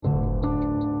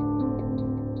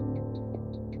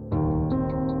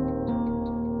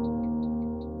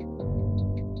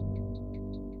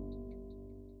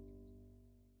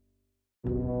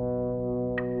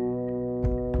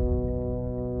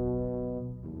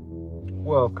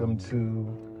Welcome to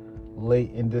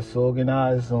Late and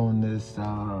Disorganized on this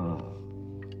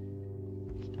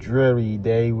dreary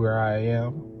day where I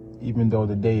am. Even though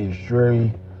the day is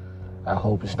dreary, I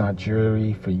hope it's not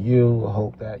dreary for you. I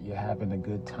hope that you're having a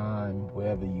good time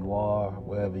wherever you are,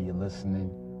 wherever you're listening,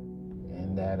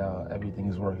 and that everything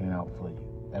is working out for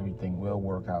you. Everything will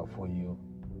work out for you,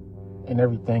 and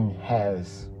everything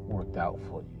has worked out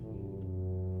for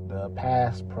you. The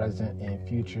past, present, and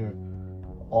future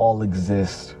all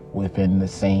exist within the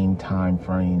same time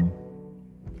frame.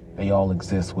 They all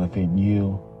exist within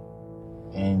you,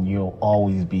 and you'll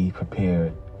always be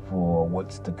prepared for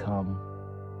what's to come,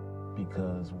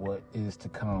 because what is to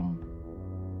come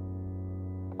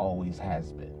always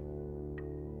has been.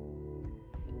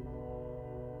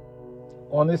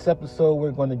 On this episode,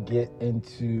 we're going to get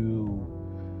into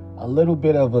a little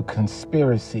bit of a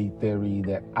conspiracy theory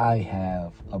that I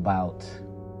have about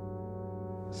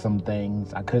some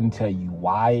things. I couldn't tell you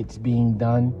why it's being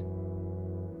done.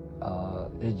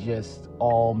 It just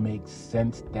all makes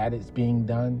sense that it's being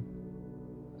done.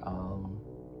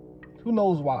 Who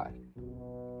knows why?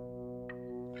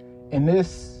 And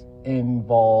this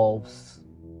involves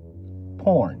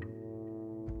porn.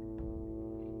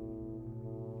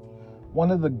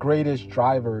 One of the greatest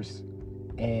drivers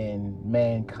in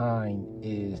mankind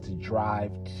is the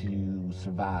drive to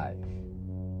survive.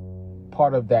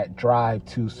 Part of that drive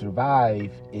to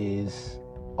survive is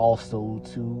also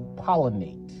to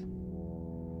pollinate.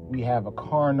 We have a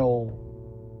carnal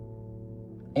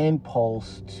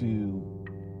impulse to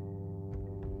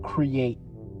create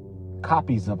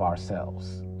copies of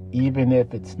ourselves, even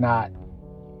if it's not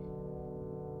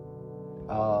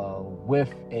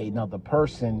with another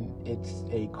person. It's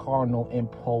a carnal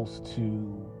impulse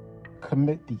to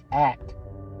commit the act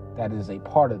that is a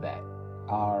part of that.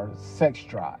 Our sex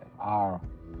drive, our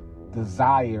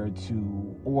desire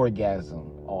to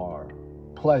orgasm or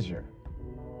pleasure.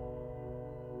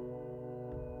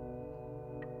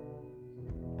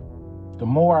 The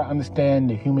more I understand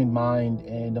the human mind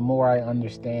and the more I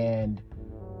understand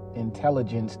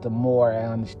intelligence, the more I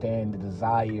understand the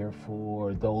desire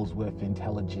for those with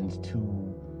intelligence to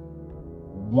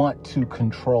want to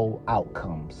control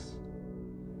outcomes.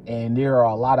 And there are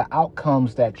a lot of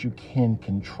outcomes that you can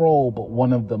control, but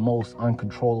one of the most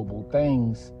uncontrollable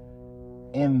things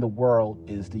in the world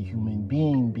is the human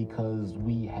being, because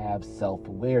we have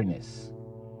self-awareness.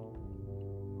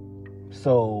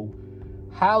 So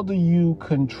how do you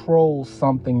control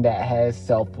something that has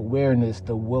self-awareness,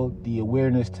 the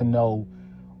awareness to know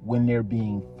when they're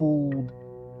being fooled,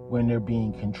 when they're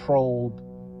being controlled,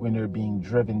 when they're being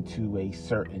driven to a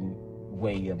certain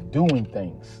way of doing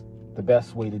things? The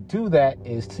best way to do that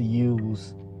is to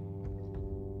use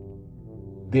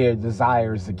their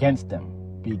desires against them,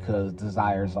 because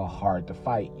desires are hard to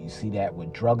fight. You see that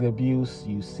with drug abuse.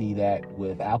 You see that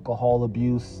with alcohol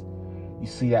abuse. You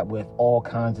see that with all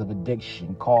kinds of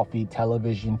addiction, coffee,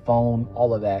 television, phone,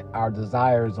 all of that. Our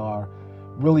desires are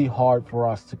really hard for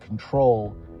us to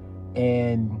control,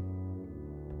 and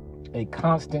a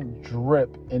constant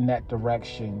drip in that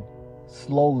direction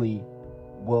slowly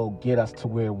will get us to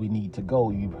where we need to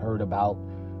go. You've heard about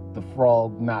the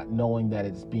frog not knowing that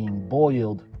it's being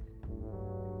boiled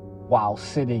while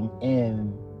sitting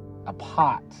in a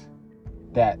pot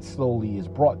that slowly is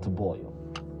brought to boil.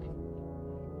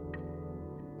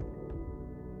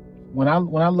 When I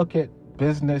look at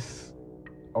business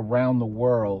around the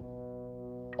world,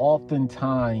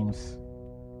 oftentimes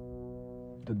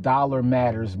the dollar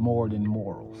matters more than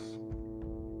morals.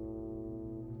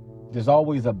 There's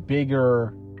always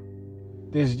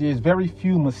there's very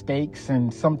few mistakes,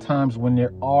 and sometimes when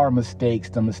there are mistakes,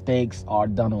 the mistakes are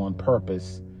done on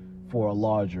purpose for a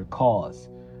larger cause.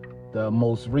 The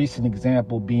most recent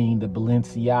example being the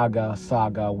Balenciaga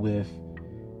saga, with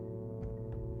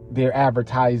their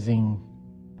advertising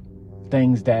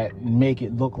things that make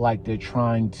it look like they're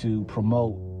trying to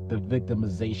promote the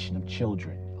victimization of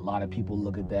children. A lot of people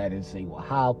look at that and say, well,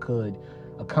 how could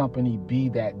a company be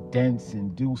that dense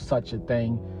and do such a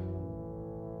thing?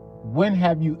 When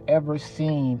have you ever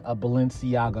seen a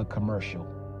Balenciaga commercial?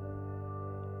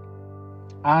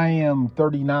 I am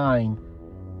 39,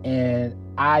 and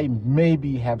I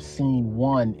maybe have seen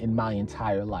one in my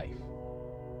entire life.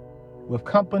 With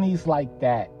companies like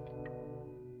that,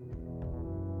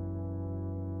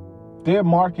 their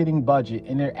marketing budget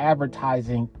and their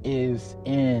advertising is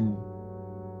in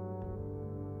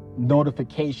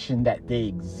notification that they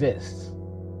exist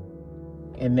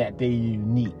and that they're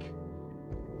unique.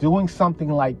 Doing something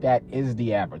like that is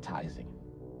the advertising.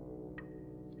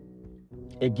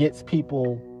 It gets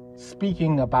people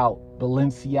speaking about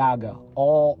Balenciaga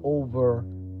all over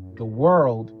the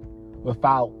world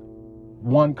without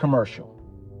one commercial.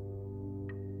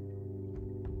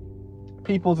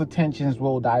 People's attentions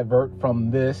will divert from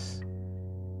this.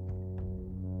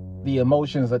 The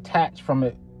emotions attached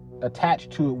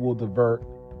to it will divert,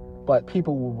 but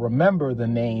people will remember the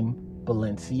name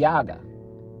Balenciaga.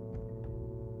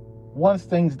 Once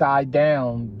things die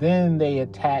down, then they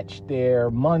attach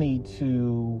their money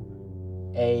to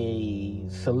a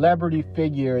celebrity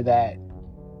figure that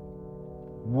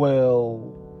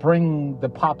will bring the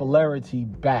popularity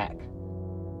back.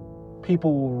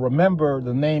 People will remember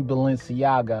the name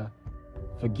Balenciaga,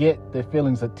 forget their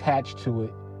feelings attached to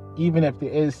it. Even if there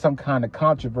is some kind of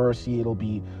controversy, it'll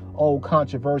be,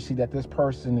 controversy that this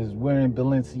person is wearing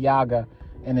Balenciaga,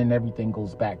 and then everything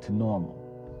goes back to normal.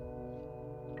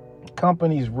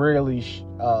 Companies rarely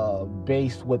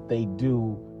base what they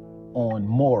do on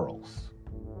morals.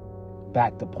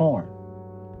 Back to porn.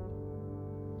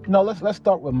 No, let's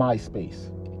start with MySpace.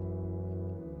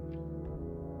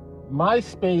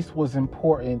 MySpace was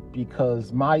important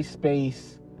because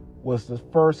MySpace was the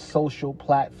first social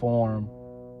platform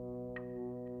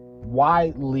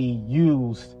widely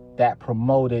used that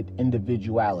promoted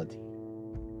individuality.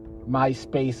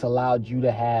 MySpace allowed you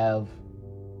to have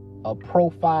a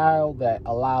profile that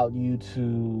allowed you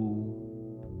to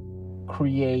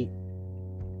create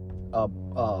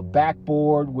a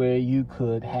backboard where you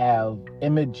could have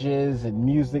images and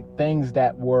music, things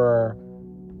that were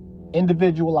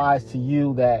individualized to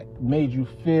you that made you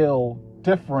feel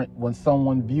different when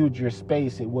someone viewed your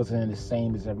space. It wasn't the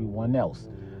same as everyone else.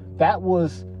 That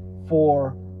was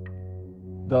for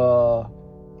the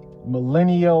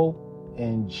millennial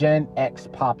and Gen X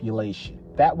population.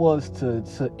 That was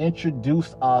to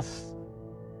introduce us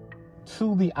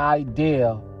to the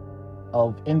idea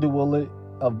of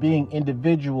being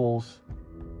individuals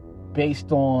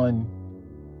based on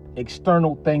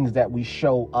external things that we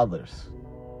show others.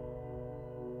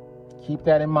 Keep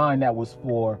that in mind. That was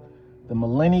for the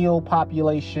millennial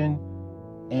population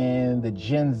and the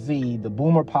Gen Z. The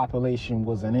boomer population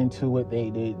wasn't into it.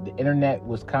 The internet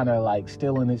was kind of like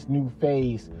still in its new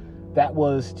phase. That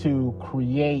was to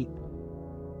create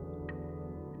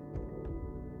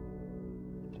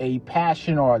a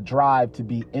passion or a drive to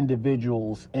be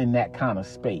individuals in that kind of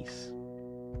space.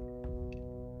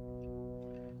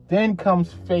 Then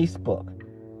comes Facebook.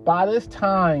 By this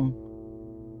time,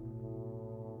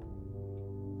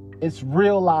 it's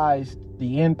realized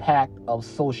the impact of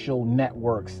social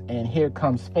networks, and here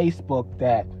comes Facebook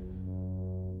that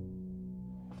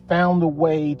found a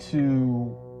way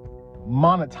to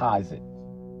monetize it.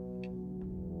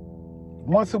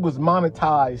 Once it was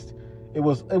monetized, it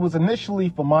was initially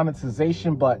for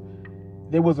monetization, but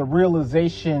there was a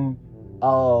realization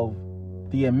of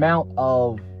the amount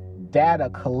of data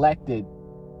collected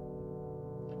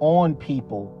on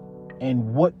people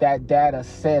and what that data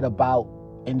said about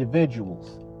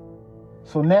individuals.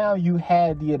 So now you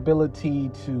had the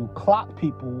ability to clock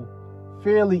people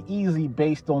fairly easy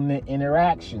based on their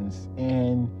interactions,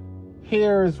 and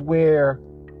here's where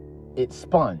it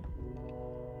spun.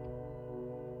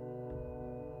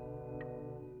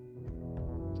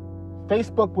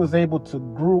 Facebook was able to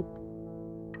group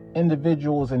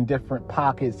individuals in different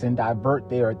pockets and divert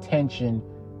their attention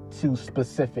to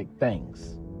specific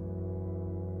things.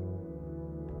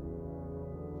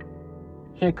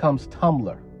 Here comes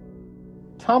Tumblr.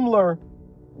 Tumblr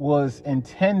was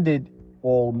intended,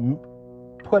 or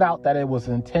put out that it was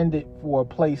intended for a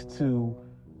place to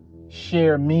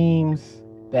share memes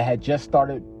that had just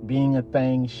started being a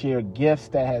thing, share gifts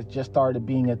that had just started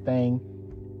being a thing.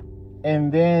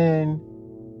 And then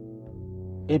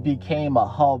it became a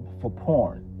hub for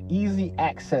porn. Easy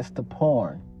access to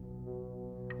porn.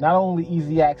 Not only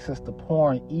easy access to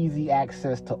porn, easy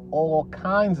access to all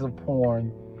kinds of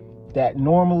porn that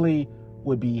normally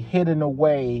would be hidden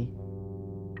away,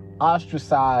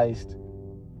 ostracized,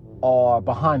 or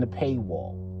behind a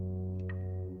paywall.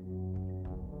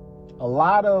 A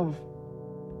lot of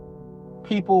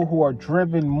people who are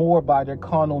driven more by their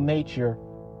carnal nature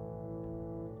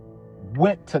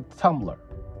went to Tumblr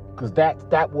because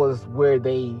that was where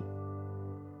they,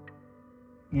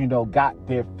 got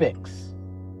their fix,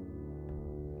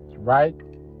 right?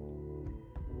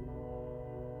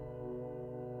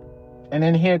 And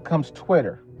then here comes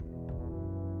Twitter.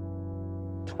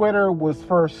 Twitter was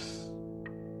first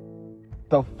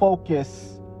the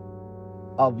focus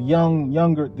of the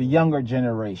younger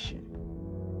generation.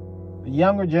 The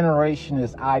younger generation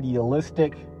is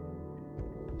idealistic.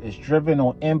 It's driven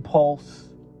on impulse.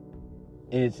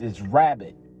 It's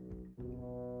rabid.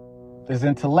 It's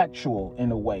intellectual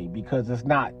in a way because it's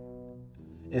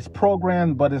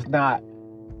programmed, but it's not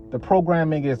the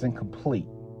programming isn't complete.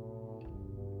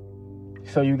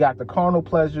 So you got the carnal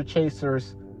pleasure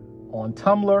chasers on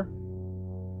Tumblr,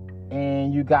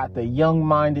 and you got the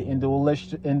young-minded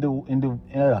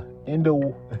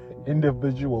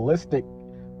individualistic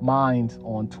minds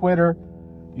on Twitter.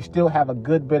 You still have a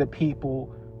good bit of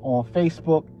people on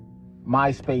Facebook.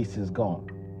 MySpace is gone.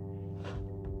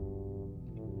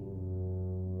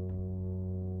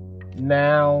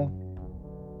 Now,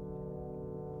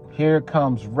 here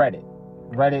comes Reddit.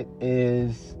 Reddit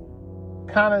is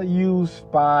kind of used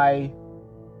by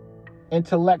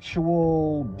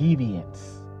intellectual deviants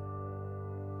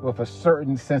with a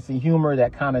certain sense of humor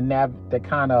that kind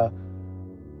of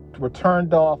were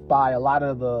turned off by a lot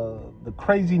of the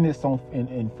craziness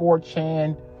in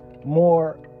 4chan.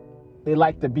 More, they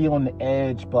like to be on the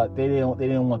edge, but they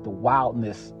didn't want the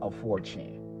wildness of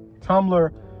 4chan.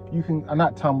 Tumblr,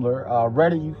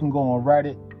 Reddit, you can go on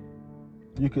Reddit.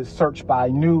 You could search by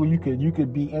new. You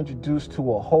could be introduced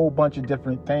to a whole bunch of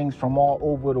different things from all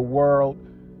over the world,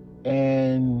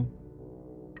 and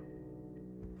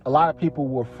a lot of people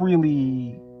were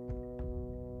freely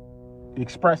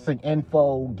expressing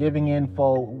info, giving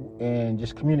info, and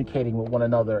just communicating with one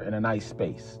another in a nice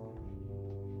space.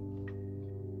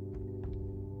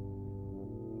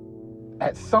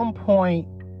 At some point,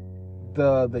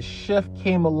 the shift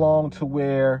came along to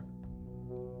where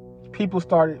people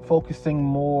started focusing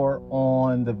more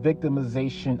on the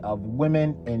victimization of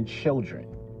women and children.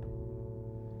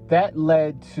 That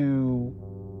led to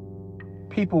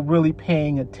people really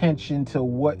paying attention to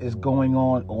what is going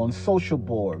on social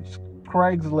boards.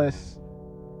 Craigslist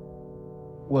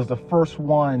was the first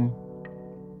one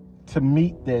to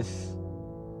meet this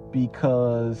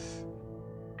because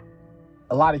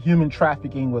a lot of human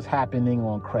trafficking was happening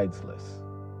on Craigslist.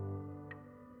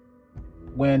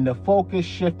 When the focus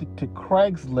shifted to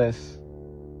Craigslist,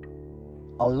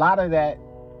 a lot of that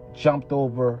jumped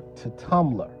over to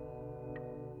Tumblr.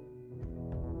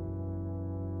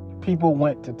 People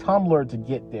went to Tumblr to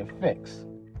get their fix.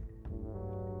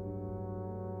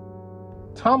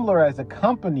 Tumblr as a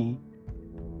company,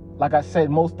 like I said,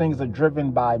 most things are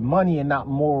driven by money and not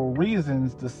moral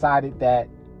reasons, decided that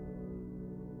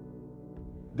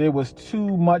there was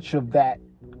too much of that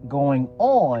going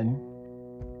on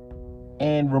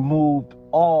and removed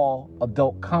all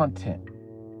adult content.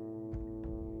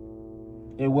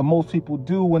 And what most people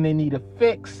do when they need a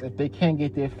fix, if they can't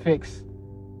get their fix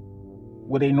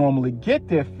where they normally get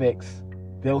their fix,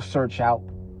 they'll search out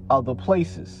other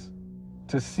places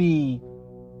to see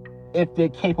if they're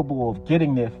capable of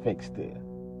getting their fix there.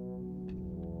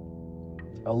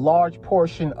 A large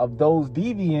portion of those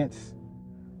deviants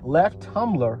left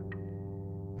Tumblr,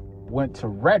 went to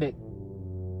Reddit,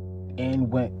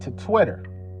 and went to Twitter.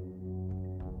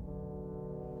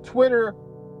 Twitter,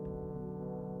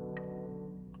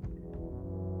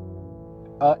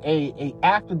 a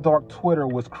After Dark Twitter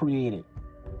was created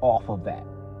off of that,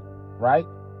 right?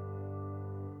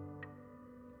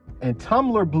 And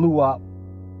Tumblr blew up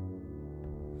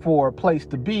for a place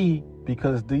to be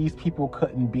because these people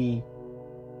couldn't be.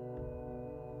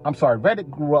 Reddit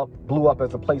blew up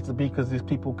as a place to be because these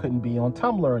people couldn't be on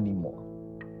Tumblr anymore.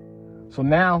 So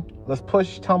now let's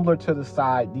push Tumblr to the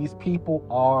side. These people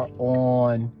are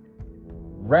on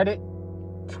Reddit,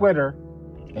 Twitter,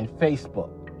 and Facebook.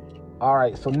 All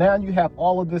right, so now you have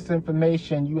all of this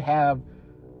information. You have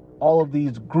all of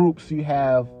these groups. You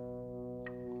have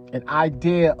an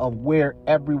idea of where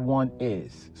everyone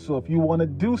is. So if you want to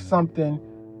do something,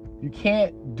 you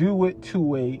can't do it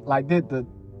to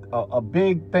a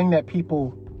big thing that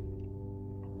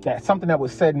something that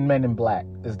was said in Men in Black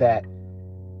is that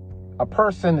a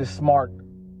person is smart,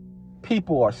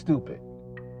 people are stupid.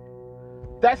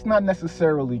 That's not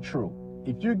necessarily true.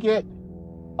 If you get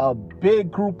a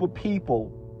big group of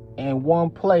people in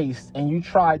one place and you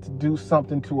try to do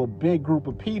something to a big group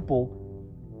of people,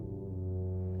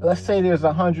 let's say there's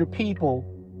 100 people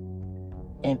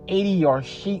and 80 are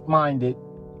sheep-minded,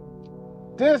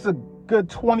 there's a good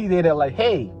 20 there that are like,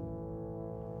 hey,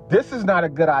 this is not a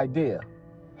good idea.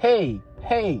 Hey.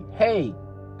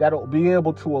 That'll be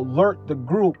able to alert the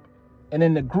group, and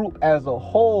then the group as a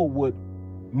whole would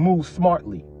move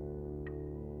smartly.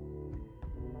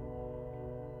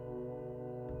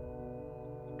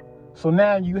 So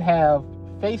now you have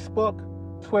Facebook,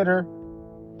 Twitter,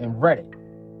 and Reddit.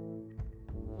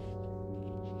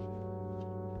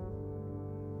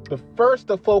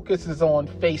 The focus is on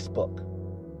Facebook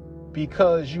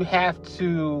because you have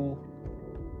to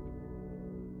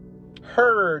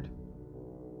herd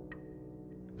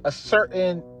a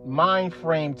certain mind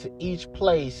frame to each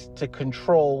place to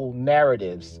control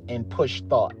narratives and push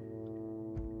thought.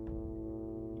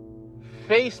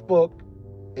 Facebook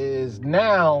is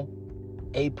now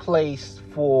a place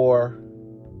for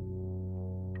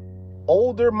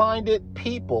older-minded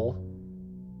people,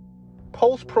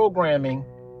 post-programming,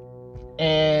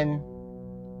 and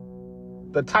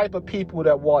the type of people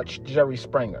that watch Jerry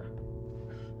Springer.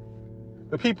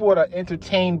 The people that are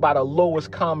entertained by the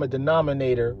lowest common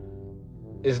denominator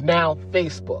is now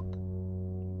Facebook.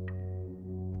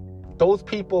 Those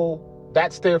people,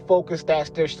 that's their focus, that's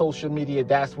their social media,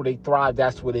 that's where they thrive,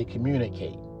 that's where they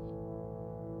communicate.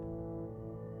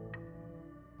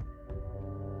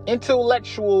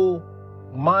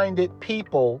 Intellectual-minded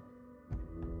people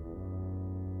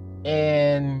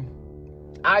and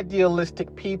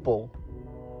idealistic people,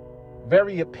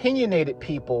 very opinionated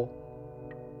people,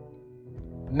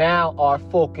 now are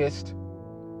focused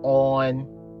on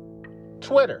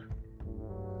Twitter.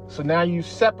 So now you've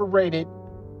separated,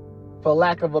 for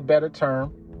lack of a better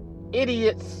term,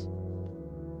 idiots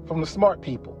from the smart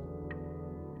people.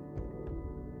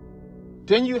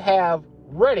 Then you have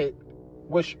Reddit,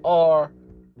 which are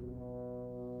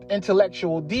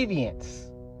intellectual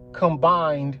deviants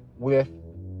combined with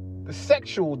the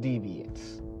sexual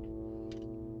deviants.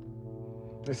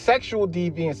 The sexual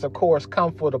deviants, of course,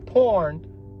 come for the porn,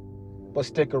 but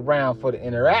stick around for the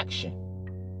interaction.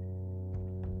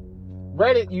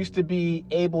 Reddit used to be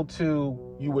able to,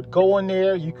 you would go in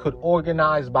there, you could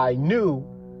organize by new,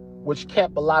 which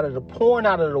kept a lot of the porn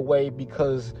out of the way,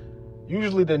 because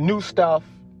usually the new stuff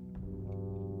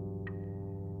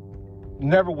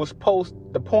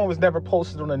the porn was never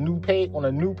posted on a new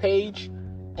page,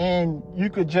 and you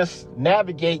could just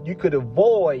navigate, you could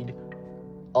avoid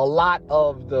a lot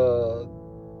of the,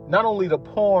 not only the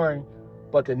porn,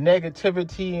 but the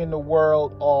negativity in the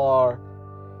world, or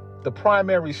the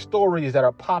primary stories that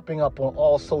are popping up on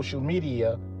all social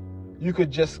media. You could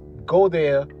just go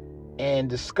there and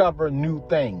discover new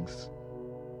things.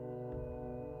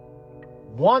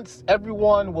 Once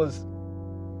everyone was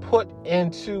put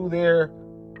into their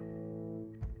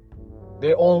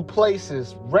own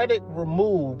places, Reddit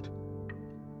removed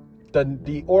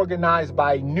the organized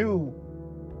by new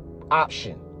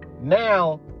option.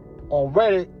 Now on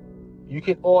Reddit, you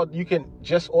can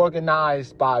just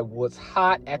organize by what's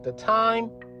hot at the time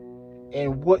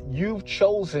and what you've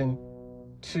chosen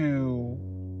to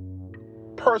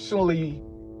personally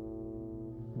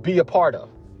be a part of.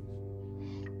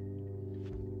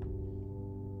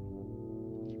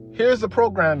 Here's the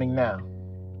programming now.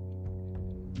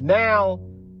 Now,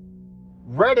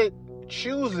 Reddit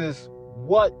chooses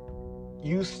what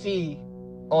you see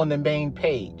on the main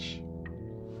page.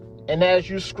 And as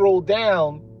you scroll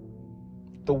down,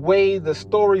 the way the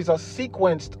stories are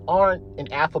sequenced aren't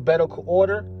in alphabetical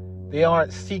order. They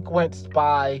aren't sequenced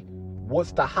by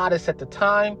what's the hottest at the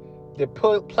time. They're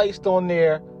placed on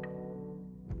there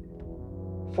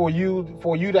for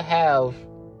you to have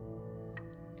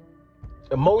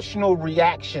emotional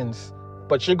reactions,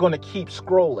 but you're going to keep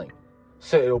scrolling.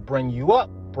 So it'll bring you up,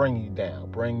 bring you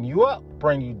down, bring you up,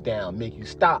 bring you down, make you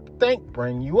stop, think,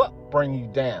 bring you up, bring you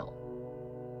down.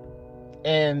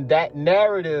 And that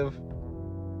narrative,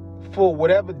 for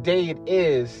whatever day it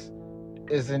is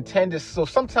intended. So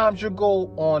sometimes you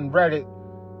go on Reddit,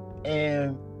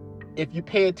 and if you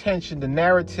pay attention, the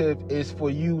narrative is for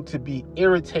you to be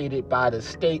irritated by the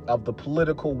state of the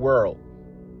political world.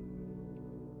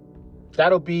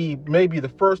 That'll be maybe the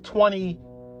first 20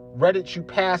 Reddits you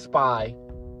pass by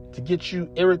to get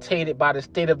you irritated by the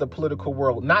state of the political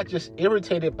world. Not just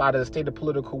irritated by the state of the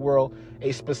political world,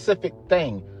 a specific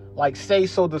thing. Like, say,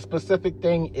 so the specific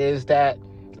thing is that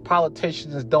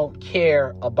politicians don't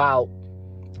care about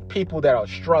people that are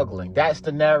struggling. That's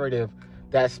the narrative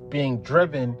that's being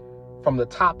driven from the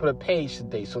top of the page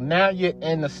today. So now you're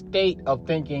in a state of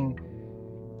thinking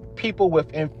people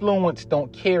with influence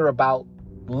don't care about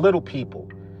little people.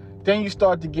 Then you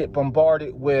start to get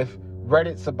bombarded with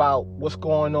Reddits about what's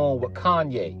going on with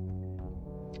Kanye.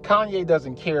 Kanye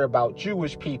doesn't care about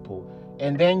Jewish people.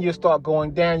 And then you start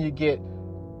going down, you get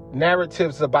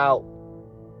narratives about,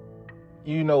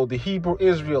 the Hebrew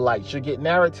Israelites. You get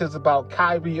narratives about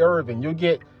Kyrie Irving. You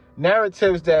get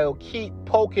narratives that'll keep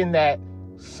poking that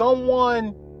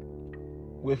someone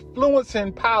with influence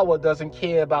and power doesn't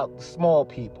care about the small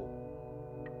people.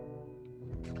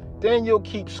 Then you'll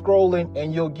keep scrolling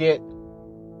and you'll get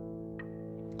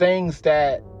things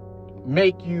that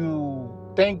make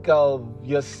you think of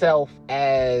yourself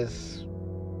as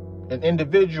an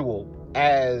individual,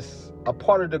 as a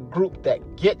part of the group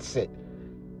that gets it.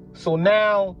 So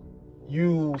now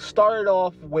you started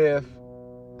off with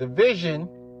the vision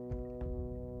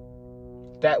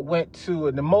that went to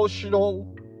an emotional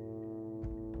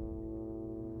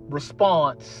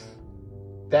response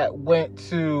that went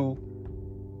to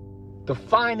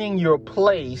defining your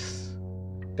place,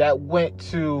 that went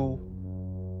to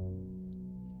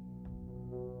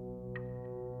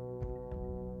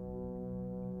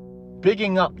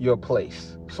bigging up your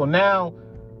place. So now,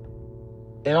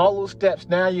 in all those steps,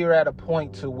 now you're at a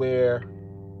point to where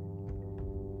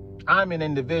I'm an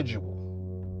individual.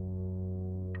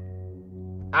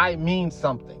 I mean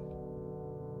something.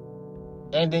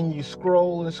 And then you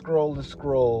scroll and scroll and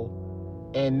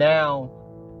scroll. And now,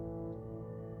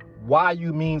 why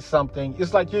you mean something,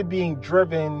 it's like you're being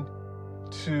driven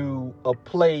to a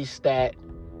place that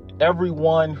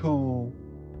everyone who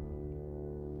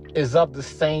is of the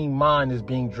same mind is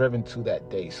being driven to that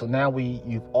day. So now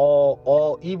you've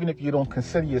all, even if you don't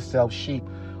consider yourself sheep,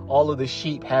 all of the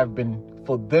sheep have been,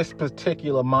 for this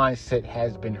particular mindset,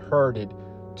 has been herded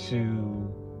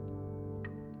to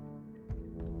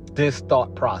this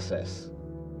thought process.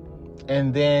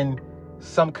 And then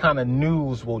some kind of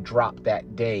news will drop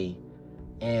that day.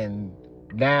 And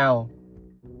now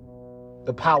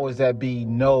the powers that be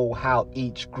know how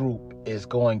each group is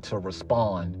going to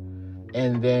respond.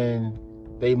 And then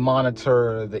they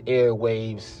monitor the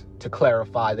airwaves to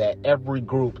clarify that every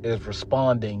group is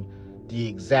responding the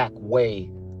exact way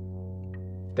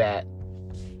that,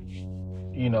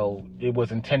 it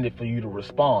was intended for you to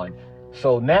respond.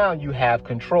 So now you have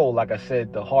control. Like I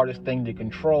said, the hardest thing to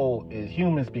control is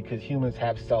humans, because humans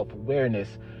have self-awareness.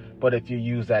 But if you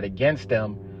use that against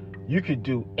them, you could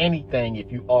do anything if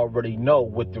you already know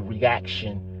what the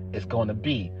reaction is going to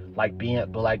be. Like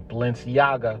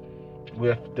Balenciaga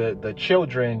with the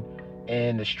children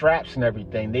and the straps and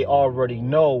everything. They already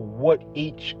know what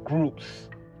each group's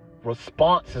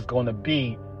response is going to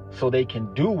be, so they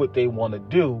can do what they want to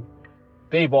do.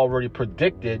 They've already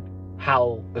predicted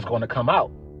how it's going to come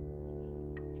out.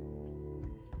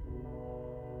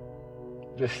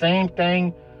 The same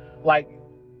thing, like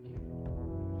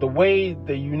the way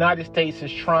the United States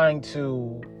is trying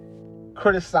to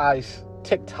criticize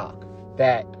TikTok,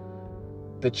 that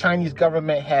the Chinese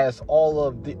government has all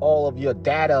of your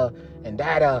data and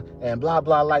blah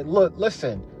blah. Like, look,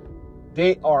 listen,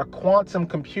 they are quantum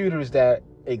computers that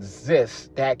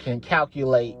exist that can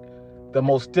calculate the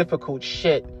most difficult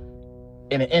shit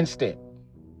in an instant.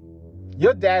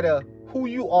 Your data, who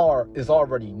you are, is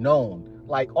already known.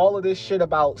 Like, all of this shit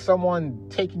about someone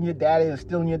taking your data and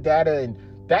stealing your data, and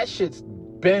that shit's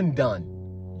been done.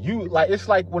 It's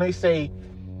like when they say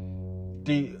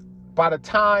by the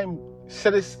time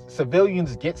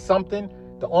civilians get something,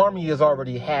 the army has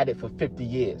already had it for 50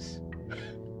 years.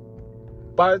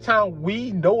 By the time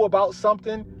we know about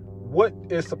something, what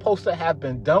is supposed to have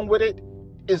been done with it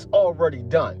is already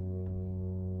done.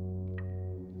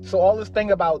 So all this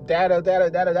thing about data,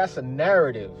 that's a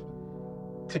narrative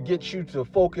to get you to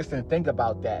focus and think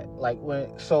about that.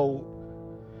 So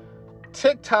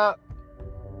TikTok,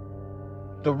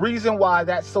 the reason why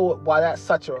that's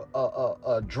such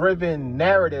a driven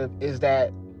narrative is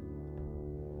that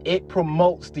it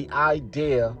promotes the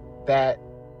idea that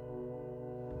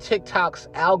TikTok's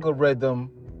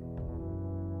algorithm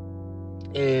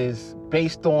is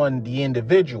based on the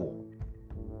individual.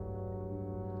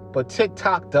 But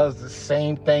TikTok does the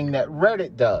same thing that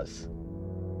Reddit does.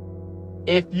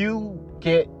 If you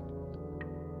get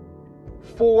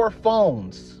 4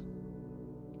 phones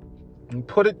and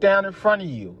put it down in front of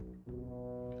you,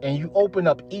 and you open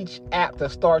up each app to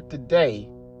start the day,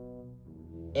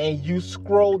 and you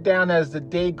scroll down as the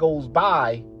day goes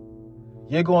by,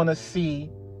 you're going to see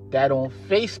that on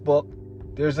Facebook,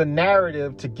 there's a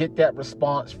narrative to get that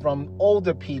response from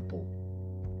older people.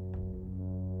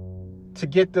 To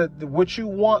get what you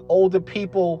want older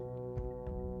people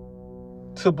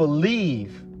to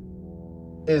believe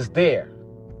is there.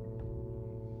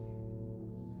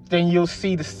 Then you'll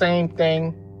see the same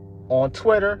thing on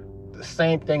Twitter, the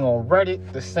same thing on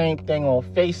Reddit, the same thing on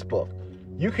Facebook.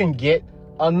 You can get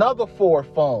another 4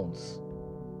 phones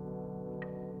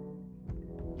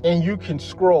and you can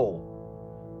scroll,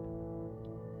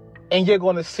 and you're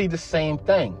going to see the same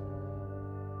thing.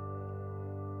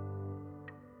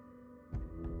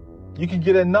 You can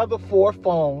get another 4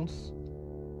 phones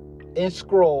and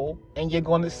scroll, and you're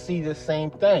going to see the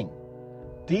same thing.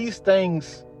 These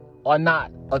things are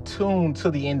not attuned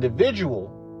to the individual.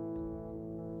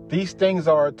 These things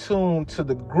are attuned to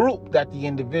the group that the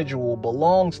individual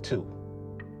belongs to.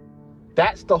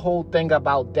 That's the whole thing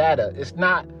about data. It's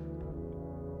not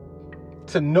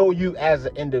to know you as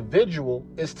an individual.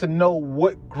 It's to know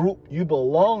what group you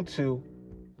belong to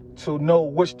know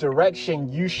which direction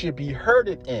you should be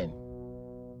herded in.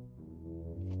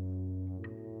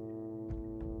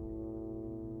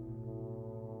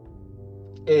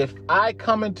 if I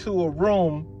come into a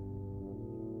room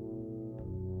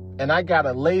and I got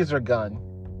a laser gun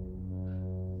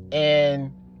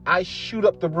and I shoot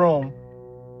up the room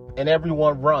and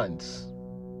everyone runs,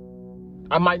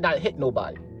 I might not hit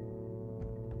nobody.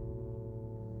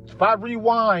 If I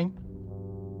rewind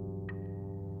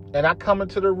and I come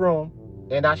into the room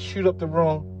and I shoot up the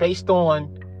room based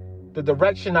on the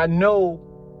direction I know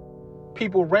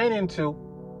people ran into,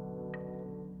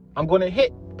 I'm going to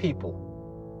hit people.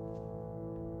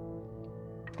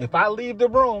 If I leave the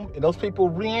room and those people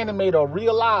reanimate or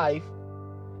re-alive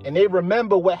and they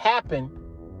remember what happened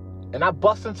and I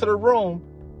bust into the room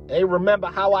and they remember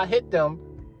how I hit them,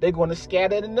 they're going to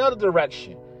scatter in another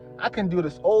direction. I can do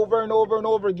this over and over and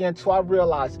over again until I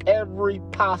realize every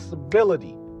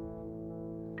possibility.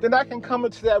 Then I can come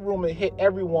into that room and hit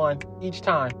everyone each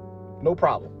time. No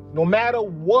problem. No matter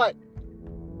what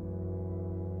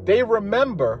they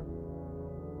remember,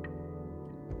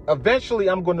 eventually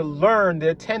I'm going to learn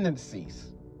their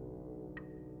tendencies.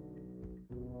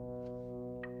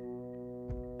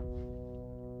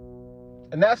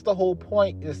 And that's the whole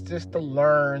point, is just to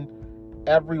learn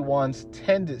everyone's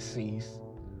tendencies.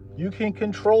 You can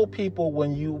control people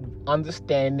when you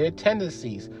understand their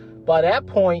tendencies. By that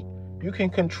point, you can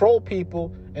control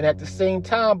people and at the same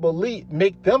time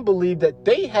make them believe that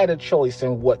they had a choice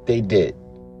in what they did.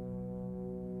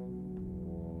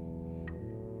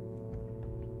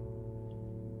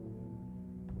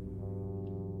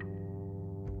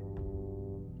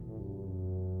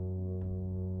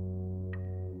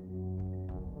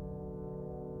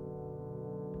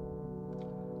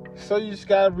 So you just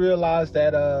gotta realize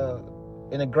that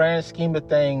in the grand scheme of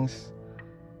things,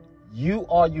 you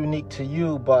are unique to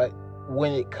you, but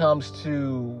when it comes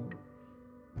to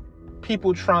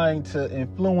people trying to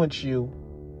influence you,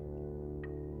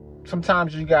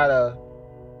 sometimes you gotta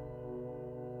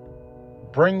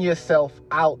bring yourself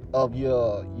out of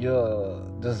your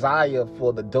desire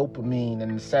for the dopamine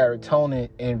and the serotonin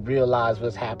and realize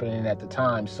what's happening at the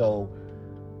time. So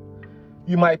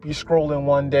you might be scrolling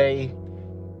one day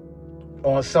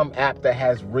on some app that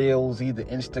has reels, either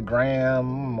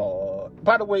Instagram or,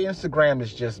 by the way, Instagram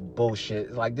is just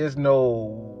bullshit. Like that's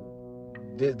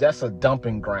a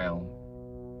dumping ground,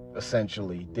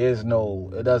 essentially.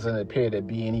 It doesn't appear to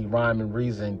be any rhyme and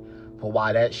reason for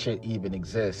why that shit even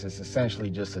exists. It's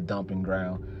essentially just a dumping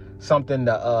ground. Something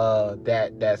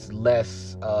that's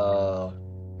less,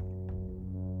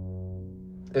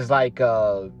 it's like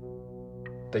The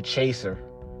Chaser.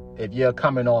 If you're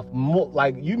coming off,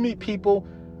 like you meet people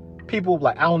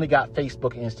like, I only got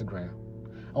Facebook and Instagram.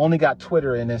 I only got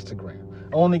Twitter and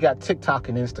Instagram. I only got TikTok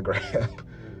and Instagram.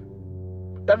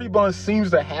 Everyone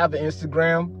seems to have an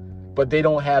Instagram, but they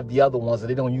don't have the other ones, or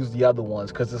they don't use the other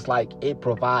ones, because it's like it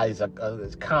provides a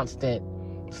constant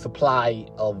supply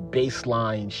of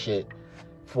baseline shit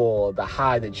for the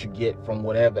high that you get from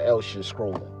whatever else you're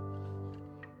scrolling.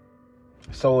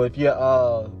 So if you're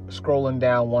scrolling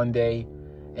down one day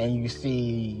and you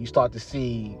start to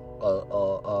see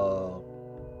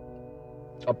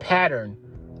a pattern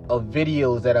of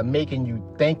videos that are making you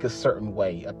think a certain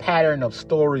way, a pattern of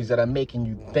stories that are making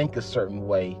you think a certain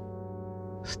way,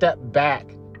 step back,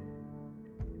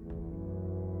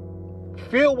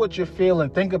 feel what you're feeling,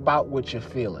 think about what you're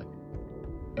feeling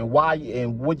and why,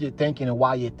 and what you're thinking and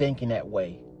why you're thinking that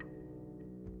way.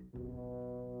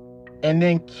 And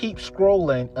then keep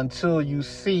scrolling until you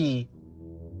see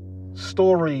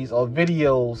stories or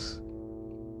videos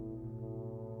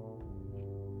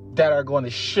that are going to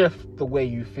shift the way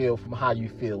you feel from how you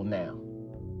feel now.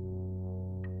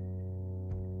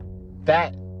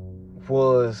 That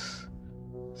was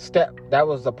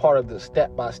a part of the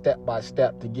step by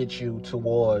step to get you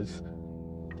towards,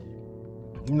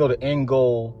 the end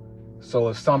goal. So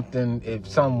if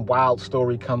some wild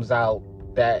story comes out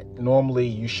that normally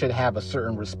you should have a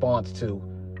certain response to,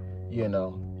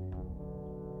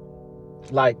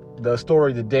 like the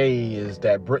story today is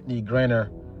that Brittany Griner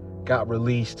got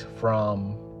released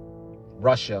from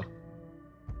Russia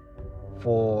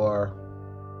for,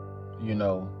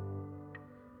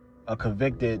 a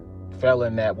convicted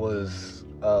felon that was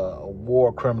a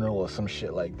war criminal or some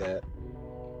shit like that.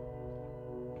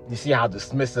 You see how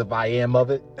dismissive I am of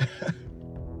it?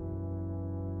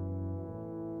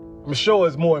 I'm sure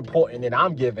it's more important than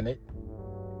I'm giving it.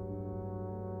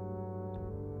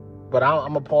 But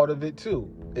I'm a part of it too.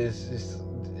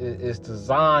 It's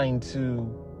designed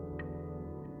to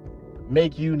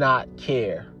make you not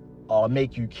care, or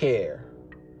make you care,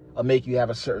 or make you have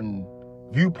a certain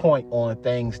viewpoint on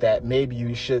things that maybe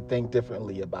you should think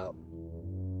differently about.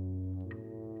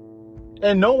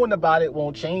 And knowing about it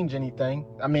won't change anything.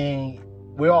 I mean,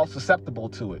 We're all susceptible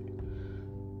to it.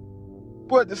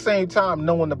 But at the same time,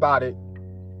 knowing about it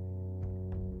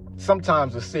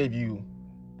sometimes will save you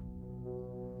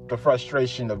the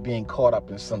frustration of being caught up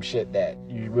in some shit that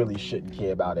you really shouldn't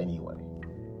care about anyway.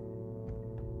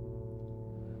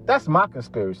 That's my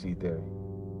conspiracy theory.